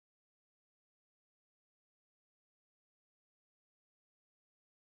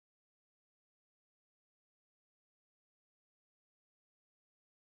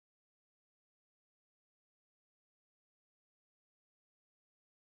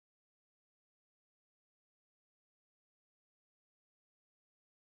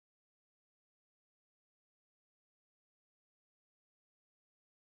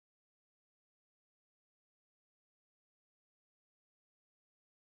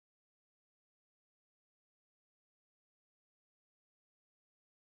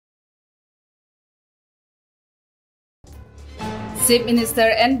Chief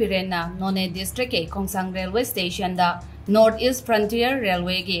Minister N. Birena None District ke Khongsang Railway Station da North-East Frontier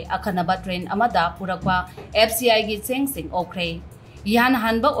Railway ge akhanaba train amada purakwa FCI gi chengsing okre. Yan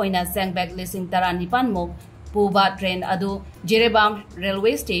hanba oina sengbek lising taranipan mok puba train adu Jerebam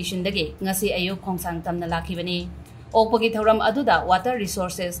Railway Station dage ngasi ayu Khongsang tamna lakibani. Okpagi thoram aduda Water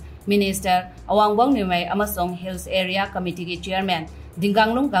Resources Minister Awangwang Nimai amasong Hills Area Committee gi Chairman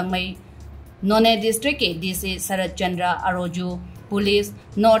Dinganglung Gangmai None District ke DC Sarat Chandra Aroju Police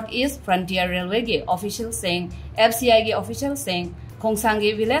North-East Frontier Railway ge official saying FCI ge official saying Khongsang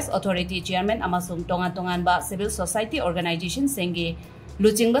ge Village Authority Chairman amasung tongan ba civil society organization sengi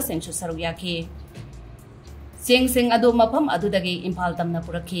luchingba sengsu sarugyaki sing adu mapam adu dagi Imphal tamna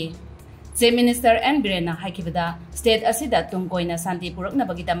puraki Chief Minister N. Birena haikibada state asida tungkoina santi purakna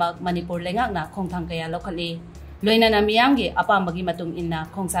bagitamak Manipur lengakna khongthang kaya lokhali loinana miyamgi apambagi matung inna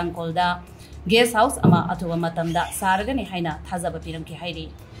Khongsang kolda guest house ama athuwa matamda saragani haina thajaba piramki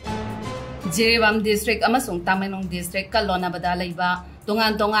hairi Jerebam district amasung Tamenglong district ka lonabada leiba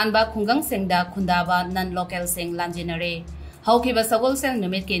tongan ba khungang sengda khundaba non local seng lanjinare haukiba sagol seng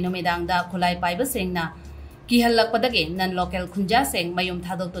numit ke numidangda khulai paiba sengna kihalakpadage non local khunja seng mayum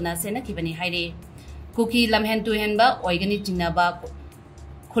thadotuna sena kibani hairi kuki lamhen tu henba oigani jingnaba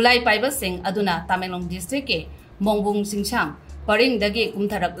khulai paiba seng aduna Tamenglong district ke mongbung singchang paring dagi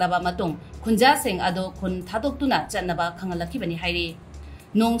kumtharak laba matung khunja seng ado khun thadotuna chanaba khangalaki bani hairi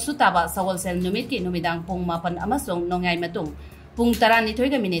nong sutaba sawol sel numit ki numidang pung mapan amasong nongai matung pung tara ni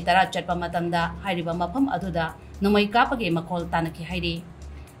thoiga minute tara chatpa matamda hairiba mafam aduda nomai kapage makol tanaki hairi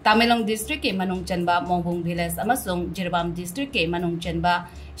Tamenglong district ke manung chanba mongbung village amasong Jerebam district ke manung chanba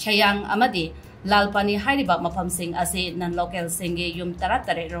Shayang amadi lalpani hairiba mafam sing ase non local senge yum tara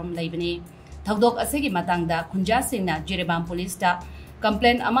tare rom leibani thagdok asegi matangda khunja singna Jerebam police ta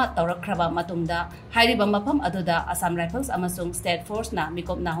complaint ama tawrakraba matungda hairiba mafam aduda Assam Rifles amasung State Force na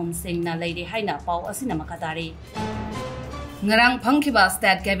mikop nahum singna leiri haina pau asina makatari ngarang phangkiba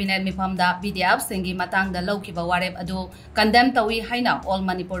State Cabinet mifamda BDF singi matangda laukiba warep adu condemn tawi haina All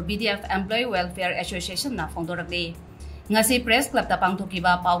Manipur BDF Employee Welfare Association na phongdorakli ngasi press club ta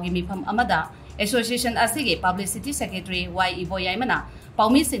pangthokiba paugi mifam amada association asigi publicity secretary Y Iboyaimana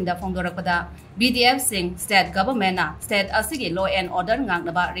paumi singda phongdorakpada BDF sing state government na state asigi law and order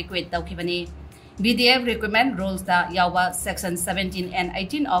ngangnaba request taukibani BDF Recruitment Rules da yawa section 17 and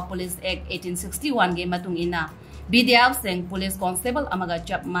 18 of Police Act 1861 ge matung ina BDF sing police constable amaga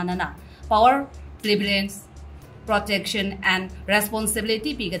chap manana power privilege protection and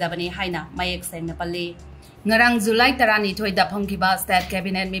responsibility pigadabani haina mayek sengna palli ngarang July tarani thoida phangkiba State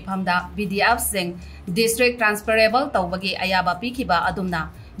Cabinet mifamda BDF sing district transferable tawbagi ayaba pikiba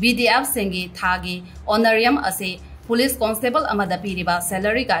adumna BDF singi thagi honorarium ase police constable amada piriba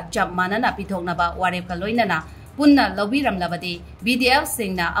salary ka chap manana pithoknaba warep ka loinana punna lobiram labadi BDF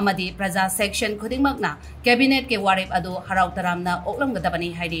singna amadi praja section khudingmakna cabinet ke warep adu harau taramna oklamgadabani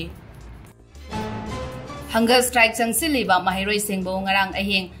hairi hunger strike sangsiliba mahiroi singbo ngarang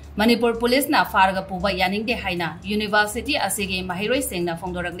ahing Manipur police na farga puba yaning de haina university asige mahiroi singna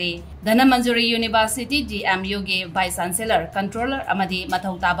phongdorakli Dana Manjuri University DMU ge vice chancellor controller amadi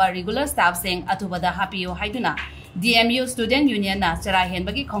mathau taba regular staff sing athubada hapiyo haiduna DMU student union na chara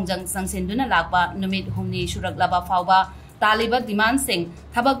henbagi khongjang sangsinduna lakba numit humni suraklaba fawba taliba demand sing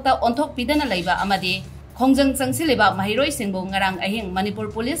thabakta onthok pidana leiba amadi khongjang sangsiliba mahiroi singbo ngarang ahing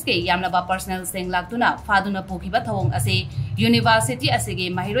Manipur police ke yamlaba personnel sing laktuna faduna pukiba thawong ase university asige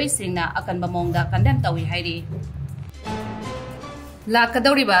mahiroi singna akanba mongda condemn tawi hairi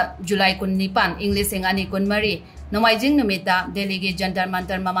lakadoriba July 19 English sing ani kunmari nomaijing numita Delhi ge Jantar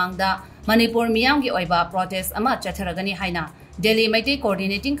Mantar mamangda Manipur miyam gi oiba protest ama chatharagani haina Delhi Maiti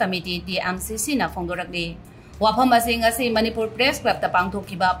Coordinating Committee DMCC na phongdorakli wafam asing ase Manipur Press Club ta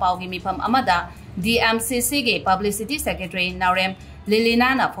pangthokiba paugi mifam amada DMCC ge publicity secretary Narem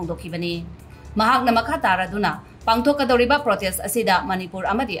Lilina na phongdokibani mahak na makha taraduna pangthokadoriba protest asida Manipur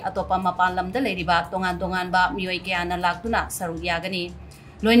amadi atopa mapan lamda leiriba tongan ba mioi kya na laktuna saruk yagani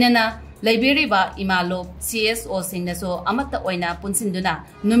loinana Liberiba imalo CSO singnaso amata oina punsinduna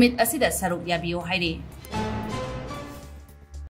numit asida saruk yabiyo hairi